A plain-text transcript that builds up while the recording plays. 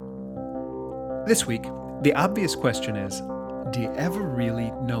This week, the obvious question is, do you ever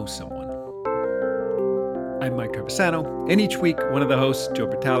really know someone? I'm Mike Carpasano, and each week, one of the hosts, Joe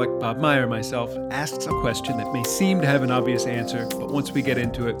Bertalik, Bob Meyer, and myself, asks a question that may seem to have an obvious answer, but once we get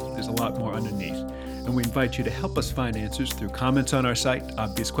into it, there's a lot more underneath. And we invite you to help us find answers through comments on our site,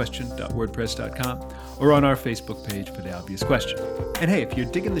 obviousquestion.wordpress.com, or on our Facebook page for The Obvious Question. And hey, if you're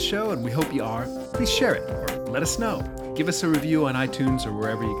digging the show, and we hope you are, please share it, or let us know. Give us a review on iTunes or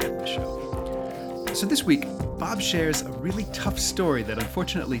wherever you get the show. So this week, Bob shares a really tough story that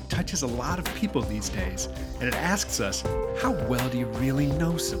unfortunately touches a lot of people these days, and it asks us, how well do you really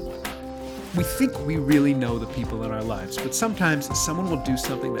know someone? We think we really know the people in our lives, but sometimes someone will do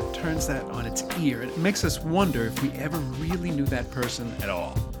something that turns that on its ear, and it makes us wonder if we ever really knew that person at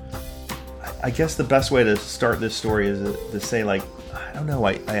all. I guess the best way to start this story is to say, like, I don't know,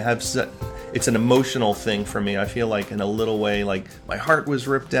 it's an emotional thing for me. I feel like in a little way, like my heart was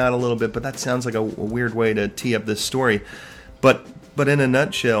ripped out a little bit, but that sounds like a weird way to tee up this story. But in a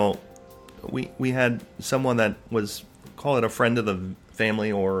nutshell, we had someone that was, call it a friend of the family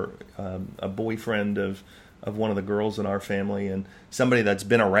or a boyfriend of one of the girls in our family, and somebody that's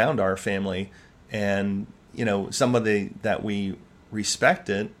been around our family, and somebody that we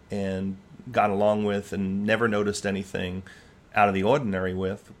respected and got along with and never noticed anything out of the ordinary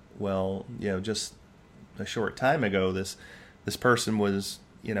with. Well, just a short time ago, this person was,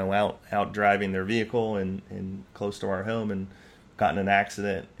 out driving their vehicle and close to our home and got in an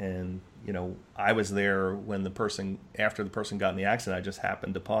accident. And, I was there when after the person got in the accident, I just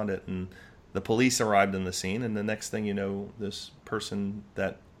happened upon it. And the police arrived on the scene. And the next thing you know, this person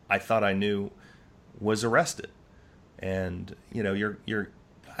that I thought I knew was arrested. And,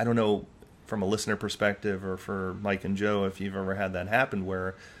 I don't know from a listener perspective or for Mike and Joe, if you've ever had that happen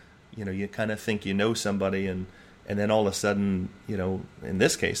where, you kind of think you know somebody, and then all of a sudden, in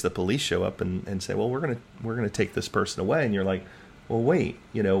this case, the police show up and say, well, we're gonna take this person away, and you're like, well, wait,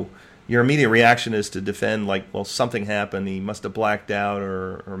 your immediate reaction is to defend, like, well, something happened, he must have blacked out,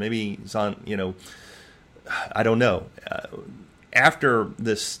 or maybe he's on, I don't know. After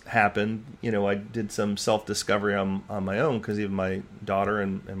this happened, I did some self-discovery on my own, because even my daughter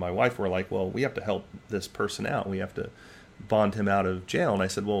and my wife were like, well, we have to help this person out. We have to bond him out of jail. And I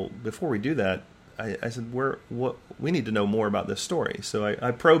said, well, before we do that, I said, we need to know more about this story. So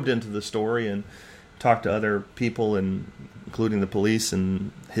I probed into the story and talked to other people, and including the police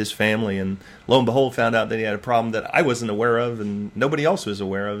and his family, and lo and behold, found out that he had a problem that I wasn't aware of and nobody else was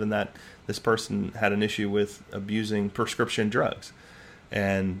aware of, and that this person had an issue with abusing prescription drugs.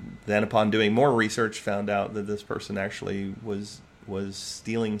 And then upon doing more research, found out that this person actually was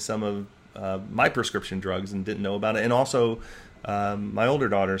stealing some of my prescription drugs and didn't know about it, and also my older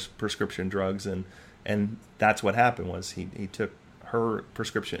daughter's prescription drugs, and that's what happened was he took her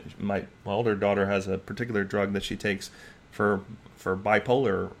prescription. My older daughter has a particular drug that she takes for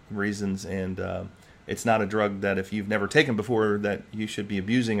bipolar reasons, and it's not a drug that if you've never taken before that you should be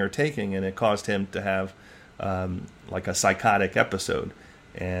abusing or taking, and it caused him to have like a psychotic episode,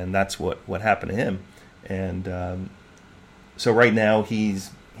 and that's what happened to him. And so right now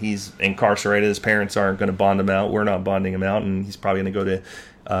he's incarcerated. His parents aren't going to bond him out. We're not bonding him out, and he's probably going to go to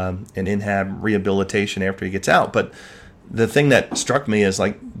an in-hab rehabilitation after he gets out. But the thing that struck me is,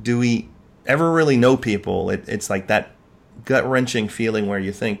 like, do we ever really know people? It's like that gut-wrenching feeling where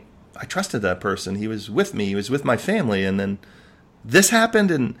you think, I trusted that person. He was with me. He was with my family, and then this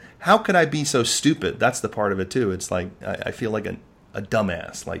happened, and how could I be so stupid? That's the part of it, too. It's like I feel like a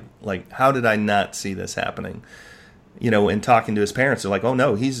dumbass. Like, how did I not see this happening? In talking to his parents, they're like, oh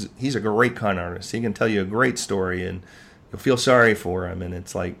no, he's a great con artist. He can tell you a great story and you'll feel sorry for him. And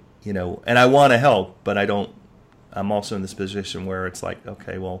it's like, and I want to help, but I'm also in this position where it's like,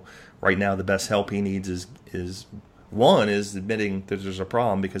 okay, well, right now the best help he needs is admitting that there's a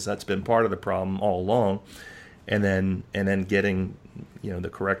problem, because that's been part of the problem all along. And then getting, the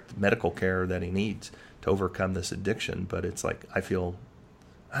correct medical care that he needs to overcome this addiction. But it's like, I feel,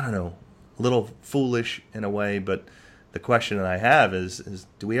 I don't know, a little foolish in a way, but the question that I have is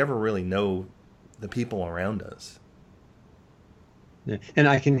do we ever really know the people around us? Yeah. And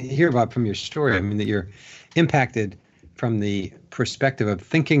I can hear about from your story, I mean, that you're impacted from the perspective of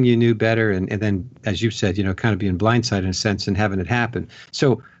thinking you knew better, and then, as you said, kind of being blindsided in a sense and having it happen.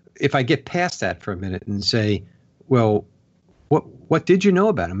 So if I get past that for a minute and say, well, what did you know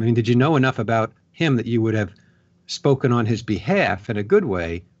about him? I mean, did you know enough about him that you would have spoken on his behalf in a good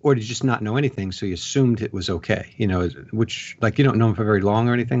way, or did you just not know anything, so you assumed it was okay? Which, like, you don't know him for very long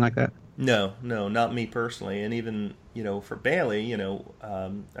or anything like that? No, not me personally. And even, for Bailey, I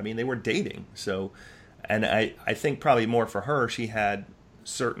mean, they were dating. So, and I think probably more for her, she had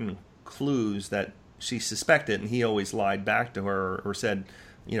certain clues that she suspected, and he always lied back to her or said,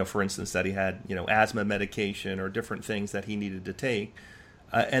 for instance, that he had, asthma medication or different things that he needed to take.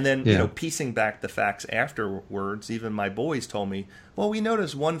 And then, piecing back the facts afterwards, even my boys told me, well, we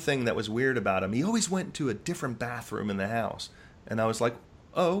noticed one thing that was weird about him. He always went to a different bathroom in the house. And I was like,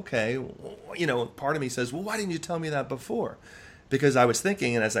 oh, okay. Part of me says, well, why didn't you tell me that before? Because I was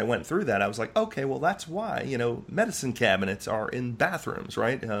thinking, and as I went through that, I was like, okay, well, that's why, medicine cabinets are in bathrooms,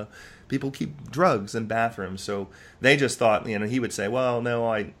 right? People keep drugs in bathrooms. So they just thought, he would say, well, no,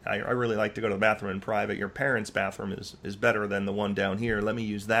 I really like to go to the bathroom in private. Your parents' bathroom is better than the one down here. Let me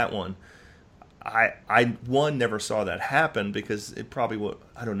use that one. I never saw that happen because it probably would,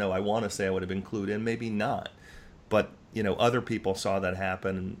 I don't know, I want to say I would have been clued in, maybe not. But, other people saw that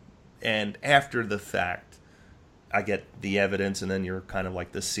happen. And after the fact, I get the evidence, and then you're kind of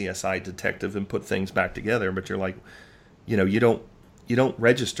like the CSI detective and put things back together. But you're like, you don't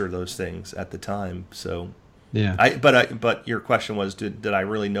register those things at the time. So yeah. But your question was, did I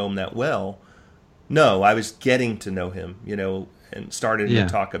really know him that well? No, I was getting to know him, and started to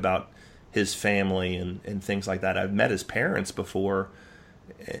talk about his family and things like that. I've met his parents before,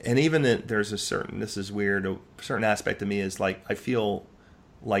 and even there's this is weird, a certain aspect of me is like, I feel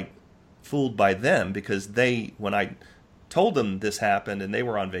like fooled by them because when I told them this happened and they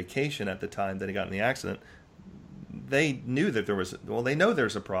were on vacation at the time that he got in the accident, they knew that they know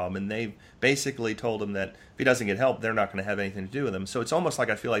there's a problem, and they basically told him that if he doesn't get help, they're not going to have anything to do with him. So it's almost like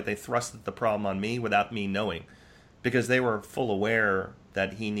I feel like they thrusted the problem on me without me knowing, because they were full aware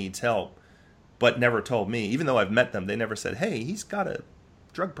that he needs help, but never told me. Even though I've met them, they never said, hey, he's got a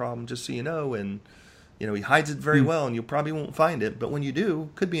drug problem, just so you know, and he hides it very well, and you probably won't find it. But when you do,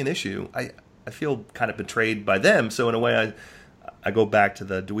 could be an issue. I feel kind of betrayed by them. So in a way, I go back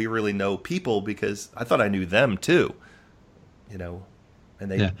to do we really know people? Because I thought I knew them too, and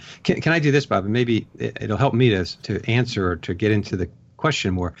they. Yeah. Can I do this, Bob? And maybe it'll help me to answer or to get into the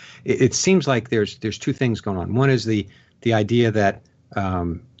question more. It seems like there's two things going on. One is the idea that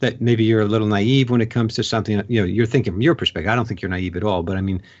that maybe you're a little naive when it comes to something, you're thinking from your perspective. I don't think you're naive at all, but I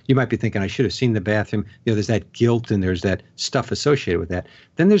mean, you might be thinking, I should have seen the bathroom. There's that guilt and there's that stuff associated with that.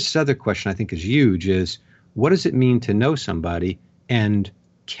 Then there's this other question I think is huge is, what does it mean to know somebody, and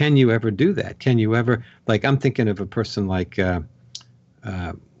can you ever do that? Can you ever, like, I'm thinking of a person like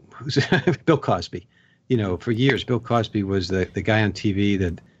who's Bill Cosby. For years, Bill Cosby was the guy on TV,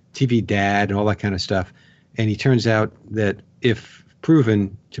 the TV dad and all that kind of stuff. And he turns out that if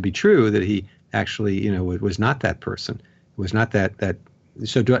proven to be true, that he actually, was not that person, was not that.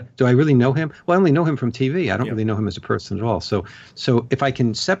 So do I really know him? Well, I only know him from TV. I don't really know him as a person at all. So if I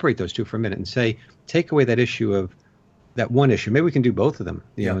can separate those two for a minute and say, take away that issue of that one issue, maybe we can do both of them.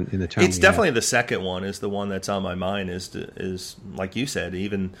 In the time. It's definitely the second one is the one that's on my mind. Is like you said,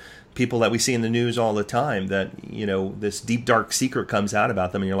 even people that we see in the news all the time that this deep dark secret comes out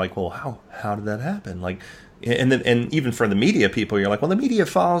about them, and you're like, well, how did that happen? Like. And even for the media people, you're like, well, the media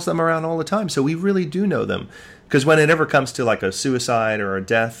follows them around all the time, so we really do know them. Because when it ever comes to like a suicide or a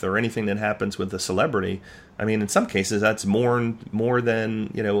death or anything that happens with a celebrity, I mean, in some cases that's mourned more than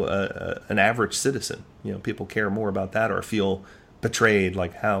an average citizen. People care more about that or feel betrayed.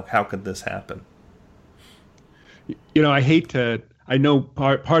 Like how could this happen? I hate to. I know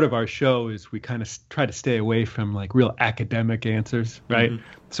part of our show is we kind of try to stay away from like real academic answers, right? Mm-hmm.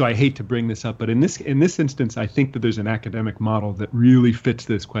 So I hate to bring this up, but in this instance, I think that there's an academic model that really fits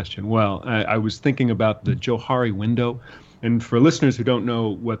this question well. I was thinking about the Johari window, and for listeners who don't know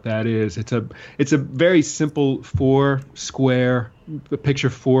what that is, it's a very simple picture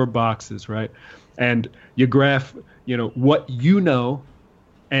 4 boxes, right? And you graph, what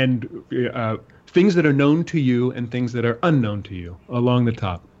and things that are known to you and things that are unknown to you along the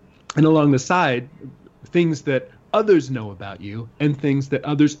top. And along the side, things that others know about you and things that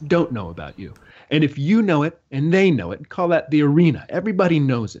others don't know about you. And if you know it and they know it, call that the arena. Everybody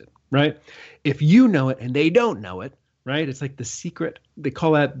knows it, right? If you know it and they don't know it, right? It's like the secret. They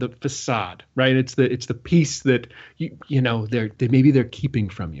call that the facade, right? It's the piece that maybe they're keeping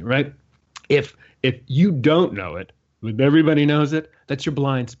from you, right? If you don't know it, but everybody knows it, that's your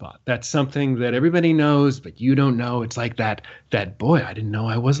blind spot. That's something that everybody knows, but you don't know. It's like that boy, I didn't know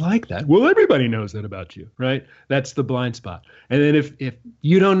I was like that. Well, everybody knows that about you, right? That's the blind spot. And then if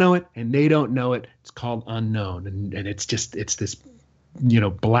you don't know it and they don't know it, it's called unknown. And it's this,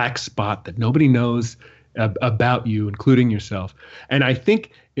 black spot that nobody knows about you, including yourself. And I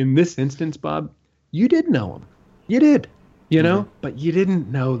think in this instance, Bob, you did know him. You did, but you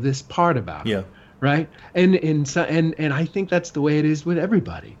didn't know this part about him. Yeah. Right. And I think that's the way it is with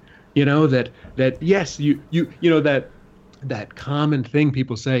everybody, that yes, you that that common thing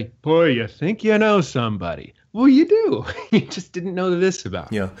people say, boy, you think you know somebody. Well, you do. You just didn't know this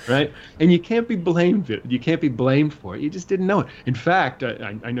about it, right? And you can't be blamed. You can't be blamed for it. You just didn't know it. In fact,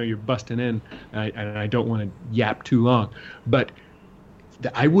 I know you're busting in, and I don't want to yap too long, but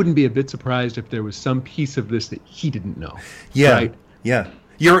I wouldn't be a bit surprised if there was some piece of this that he didn't know. Yeah, right? yeah.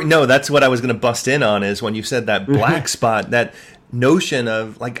 That's what I was going to bust in on, is when you said that black spot, that notion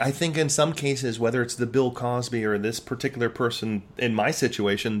of, like, I think in some cases, whether it's the Bill Cosby or this particular person in my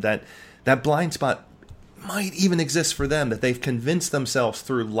situation, that blind spot might even exist for them, that they've convinced themselves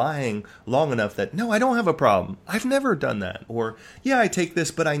through lying long enough that, no, I don't have a problem. I've never done that. Or, yeah, I take this,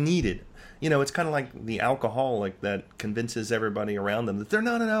 but I need it. It's kind of like the alcoholic that convinces everybody around them that they're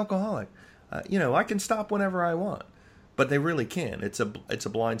not an alcoholic. I can stop whenever I want, but they really can't. It's a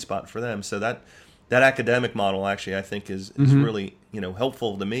blind spot for them. So that academic model, actually, I think is really,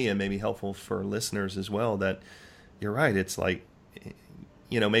 helpful to me, and maybe helpful for listeners as well. That you're right. It's like,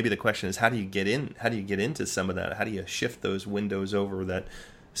 maybe the question is, how do you get into some of that? How do you shift those windows over, that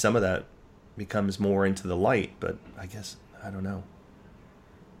some of that becomes more into the light? But I guess, I don't know.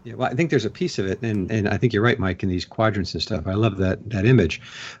 Yeah, well, I think there's a piece of it, and I think you're right, Mike, in these quadrants and stuff. I love that image.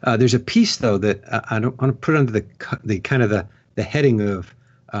 There's a piece, though, that I don't want to put under the kind of the heading of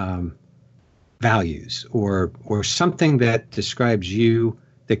values or something that describes you,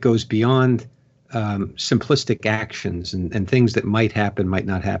 that goes beyond simplistic actions and things that might happen, might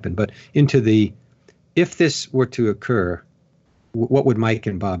not happen, but into the, if this were to occur, what would Mike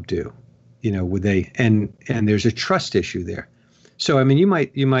and Bob do? Would they? And there's a trust issue there. So, I mean, you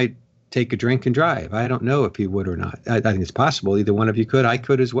might take a drink and drive. I don't know if you would or not. I think it's possible. Either one of you could. I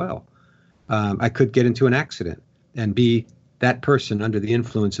could as well. I could get into an accident and be that person under the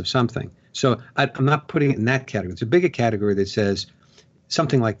influence of something. So I'm not putting it in that category. It's a bigger category that says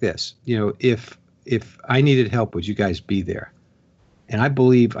something like this. If I needed help, would you guys be there? And I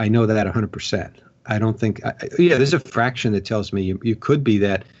believe I know that 100%. I don't think, there's a fraction that tells me you could be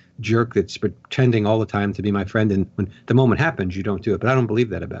that jerk that's pretending all the time to be my friend, and when the moment happens, you don't do it. But I don't believe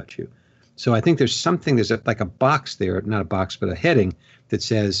that about you. So I think there's like a box there, not a box, but a heading that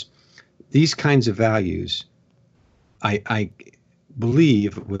says these kinds of values. I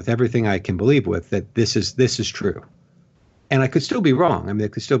believe with everything I can believe with that this is true, and I could still be wrong. I mean, there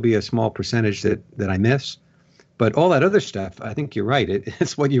could still be a small percentage that I miss, but all that other stuff, I think you're right.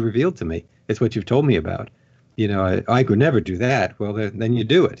 It's what you revealed to me. It's what you've told me about. I could never do that. Well, then you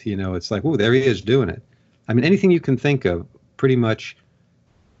do it. It's like, oh, there he is doing it. I mean, anything you can think of, pretty much.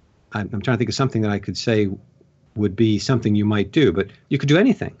 I'm trying to think of something that I could say would be something you might do, but you could do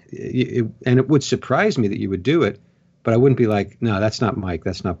anything. And it would surprise me that you would do it, but I wouldn't be like, no, that's not Mike,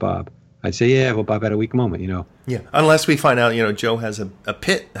 that's not Bob. I'd say, yeah, well, Bob had a weak moment, Yeah, unless we find out, Joe has a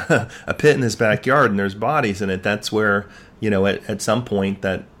pit, a pit in his backyard, and there's bodies in it. That's where, at some point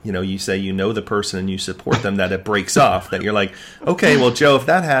that, you say the person and you support them, that it breaks off. That you're like, okay, well, Joe, if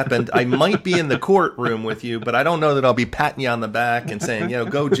that happened, I might be in the courtroom with you, but I don't know that I'll be patting you on the back and saying,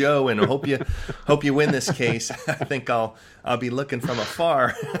 go Joe, and hope you win this case. I think I'll be looking from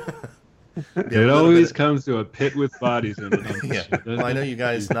afar. It always comes to a pit with bodies in it. Yeah. Well, I know you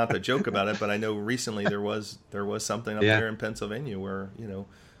guys not to joke about it, but I know recently there was something up there in Pennsylvania where,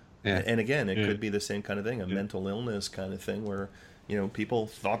 and again, it could be the same kind of thing, a mental illness kind of thing where, people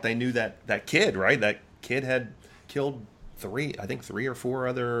thought they knew that kid, right? That kid had killed three or four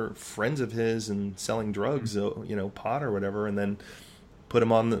other friends of his and selling drugs, pot or whatever, and then put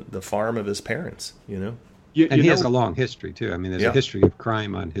him on the farm of his parents, And he has a long history, too. I mean, there's a history of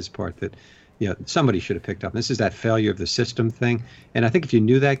crime on his part that, somebody should have picked up. This is that failure of the system thing. And I think if you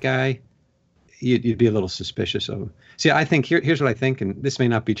knew that guy, you'd be a little suspicious of him. See, I think here's what I think, and this may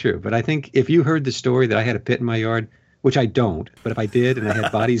not be true, but I think if you heard the story that I had a pit in my yard, which I don't, but if I did and I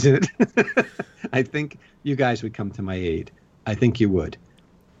had bodies in it, I think you guys would come to my aid. I think you would.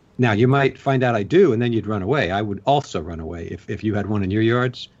 Now, you might find out I do, and then you'd run away. I would also run away if you had one in your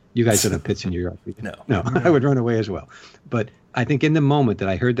yards. You guys don't have pits in your yard. No, I would run away as well. But I think in the moment that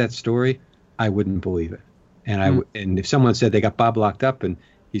I heard that story, I wouldn't believe it. And and if someone said they got Bob locked up and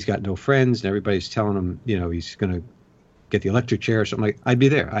he's got no friends and everybody's telling him, he's going to get the electric chair or something, I'd be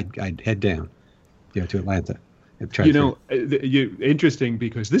there. I'd head down, to Atlanta. Interesting,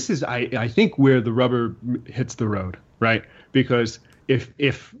 because this is, I think, where the rubber hits the road, right? Because if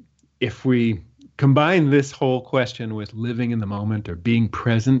we combine this whole question with living in the moment or being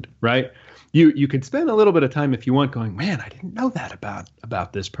present, right? You could spend a little bit of time if you want going, man, I didn't know that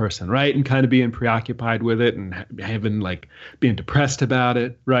about this person, right? And kind of being preoccupied with it and being depressed about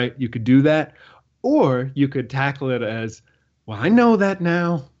it, right? You could do that. Or you could tackle it as, well, I know that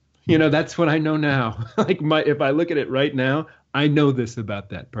now. That's what I know now. If I look at it right now, I know this about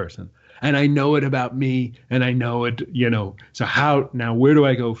that person, and I know it about me, and I know it, so where do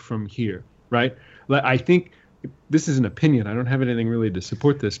I go from here? Right. I think this is an opinion. I don't have anything really to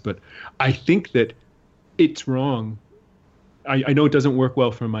support this, but I think that it's wrong. I know it doesn't work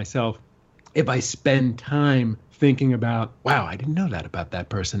well for myself if I spend time thinking about, wow, I didn't know that about that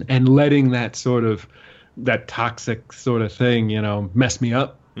person, and letting that toxic sort of thing, mess me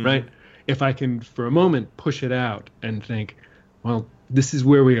up, right? If I can, for a moment, push it out and think, well, this is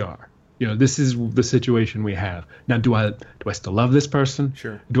where we are. This is the situation we have. Now, do I still love this person?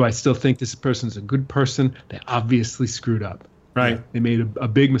 Sure. Do I still think this person's a good person? They obviously screwed up, right? Yeah. They made a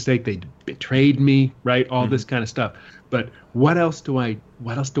big mistake. They betrayed me, right? All this kind of stuff. But what else do I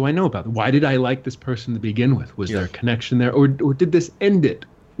know about them? Why did I like this person to begin with? Was there a connection there, or did this end it?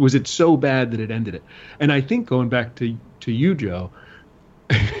 Was it so bad that it ended it? And I think, going back to you, Joe,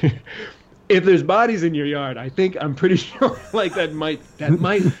 if there's bodies in your yard, I'm pretty sure that might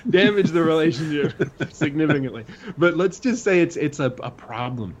damage the relationship significantly. But let's just say it's a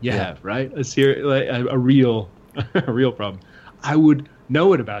problem you have, right? A real problem. I would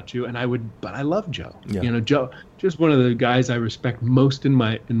know it about you, but I love Joe. Yeah. Joe, just one of the guys I respect most in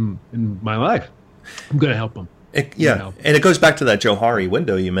my life. I'm going to help him. And it goes back to that Johari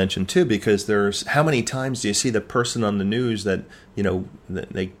window you mentioned too, because there's how many times do you see the person on the news that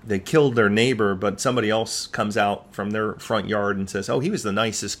they killed their neighbor, but somebody else comes out from their front yard and says, "Oh, he was the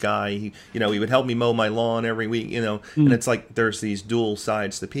nicest guy. He would help me mow my lawn every week." And it's like there's these dual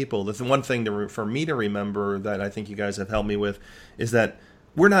sides to people. The one thing for me to remember that I think you guys have helped me with is that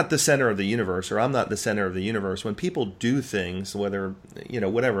we're not the center of the universe, or I'm not the center of the universe. When people do things, whether,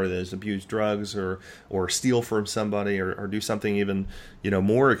 whatever it is, abuse drugs or steal from somebody or do something even,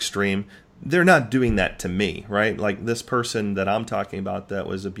 more extreme, they're not doing that to me, right? Like this person that I'm talking about that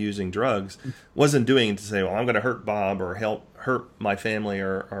was abusing drugs wasn't doing it to say, well, I'm going to hurt Bob or hurt my family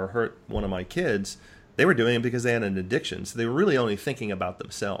or hurt one of my kids. They were doing it because they had an addiction. So they were really only thinking about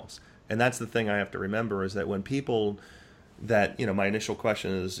themselves. And that's the thing I have to remember, is that when people... that, my initial question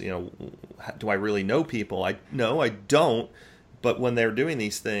is, do I really know people? No, I don't. But when they're doing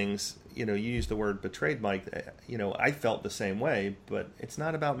these things, you use the word betrayed, Mike, I felt the same way, but it's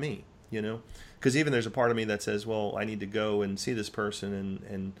not about me, because even there's a part of me that says, well, I need to go and see this person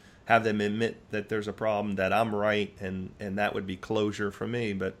and have them admit that there's a problem, that I'm right. And that would be closure for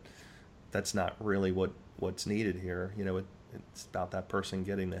me. But that's not really what's needed here. It's about that person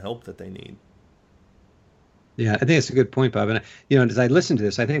getting the help that they need. Yeah, I think it's a good point, Bob. And, as I listen to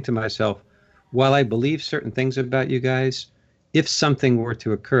this, I think to myself, while I believe certain things about you guys, if something were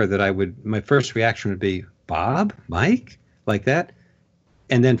to occur my first reaction would be, Bob, Mike, like that,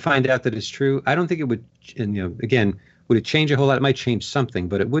 and then find out that it's true. I don't think it would, again, would it change a whole lot? It might change something,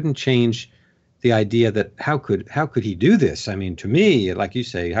 but it wouldn't change the idea that how could he do this? I mean, to me, like you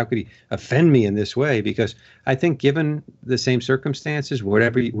say, how could he offend me in this way? Because I think given the same circumstances,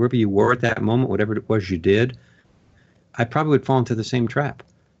 wherever you were at that moment, whatever it was you did, I probably would fall into the same trap.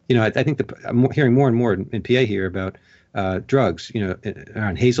 I think I'm hearing more and more in PA here about drugs,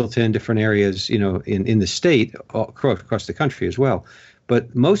 around Hazleton, different areas, in the state, across the country as well.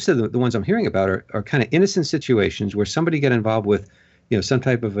 But most of the ones I'm hearing about are kind of innocent situations where somebody got involved with, some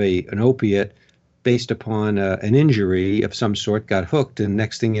type of an opiate based upon an injury of some sort, got hooked, and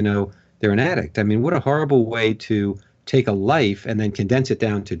next thing you know, they're an addict. I mean, what a horrible way to take a life and then condense it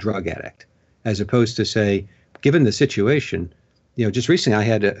down to drug addict, as opposed to say, given the situation, just recently I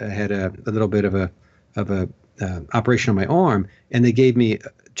had a little bit of a operation on my arm, and they gave me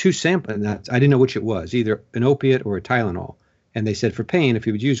 2 samples, and I didn't know which it was, either an opiate or a Tylenol. And they said for pain, if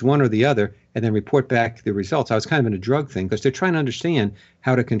you would use one or the other and then report back the results. I was kind of in a drug thing because they're trying to understand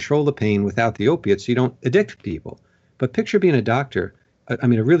how to control the pain without the opiates so you don't addict people. But picture being a doctor, a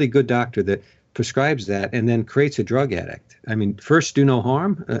really good doctor that prescribes that and then creates a drug addict. I mean, first, do no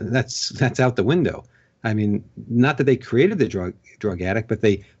harm. That's out the window. I mean, not that they created the drug addict, but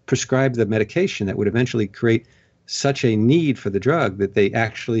they prescribed the medication that would eventually create such a need for the drug that they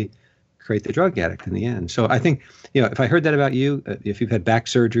actually create the drug addict in the end. So I think, if I heard that about you, if you've had back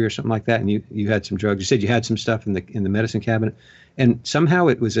surgery or something like that, and you had some drugs, you said you had some stuff in the medicine cabinet, and somehow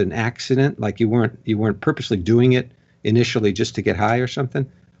it was an accident, like you weren't purposely doing it initially just to get high or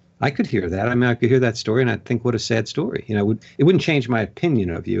something. I could hear that. I mean, I could hear that story, and I'd think, what a sad story. It wouldn't change my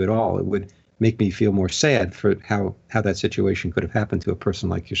opinion of you at all. It would make me feel more sad for how that situation could have happened to a person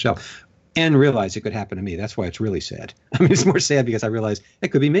like yourself, and realize it could happen to me. That's why it's really sad. I mean, it's more sad because I realize it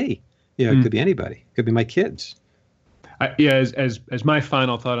could be me. It could be anybody. It could be my kids. As my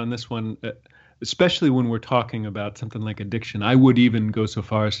final thought on this one, especially when we're talking about something like addiction. I would even go so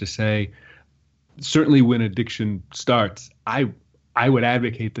far as to say, certainly when addiction starts, I would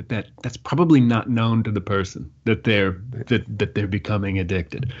advocate that's probably not known to the person that they're becoming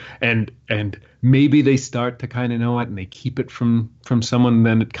addicted, and maybe they start to kind of know it and they keep it from someone, and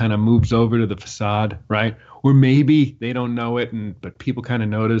then it kind of moves over to the facade, right? Or maybe they don't know it, but people kind of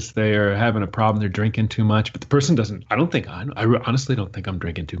notice they are having a problem, they're drinking too much, but the person doesn't. I honestly don't think I'm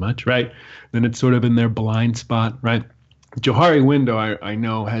drinking too much, right? Then it's sort of in their blind spot, right? Johari Window, I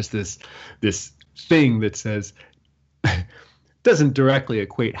know, has this thing that says doesn't directly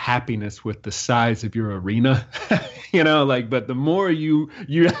equate happiness with the size of your arena, but the more you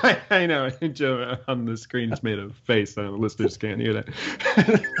I know Joe on the screen has made a face, the listeners can't hear that.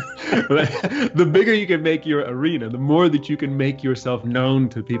 The bigger you can make your arena, the more that you can make yourself known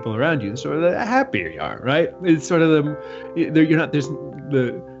to people around you, sort of the happier you are, right? It's sort of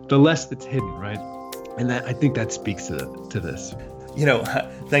the less that's hidden, right? And I think that speaks to this.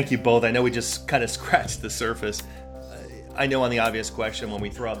 Thank you both. I know we just kind of scratched the surface. I know on the obvious question, when we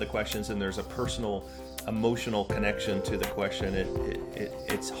throw out the questions and there's a personal, emotional connection to the question,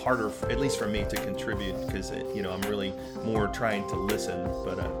 it's harder, at least for me, to contribute because I'm really more trying to listen.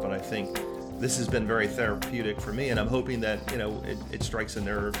 But I think this has been very therapeutic for me, and I'm hoping that it strikes a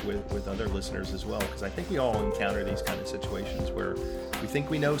nerve with other listeners as well, because I think we all encounter these kind of situations where we think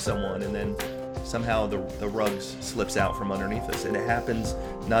we know someone, and then somehow the rug slips out from underneath us. And it happens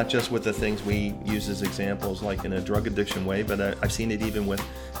not just with the things we use as examples, like in a drug addiction way, but I've seen it even with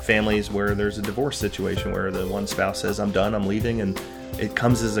families where there's a divorce situation where the one spouse says, I'm done, I'm leaving, and it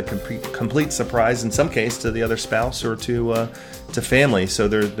comes as a complete surprise in some case to the other spouse or to family. So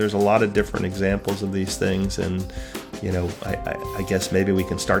there's a lot of different examples of these things, and I guess maybe we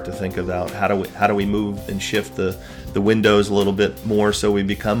can start to think about how do we move and shift the windows a little bit more so we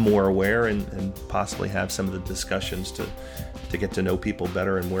become more aware and possibly have some of the discussions to get to know people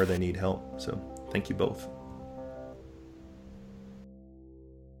better and where they need help. So thank you both.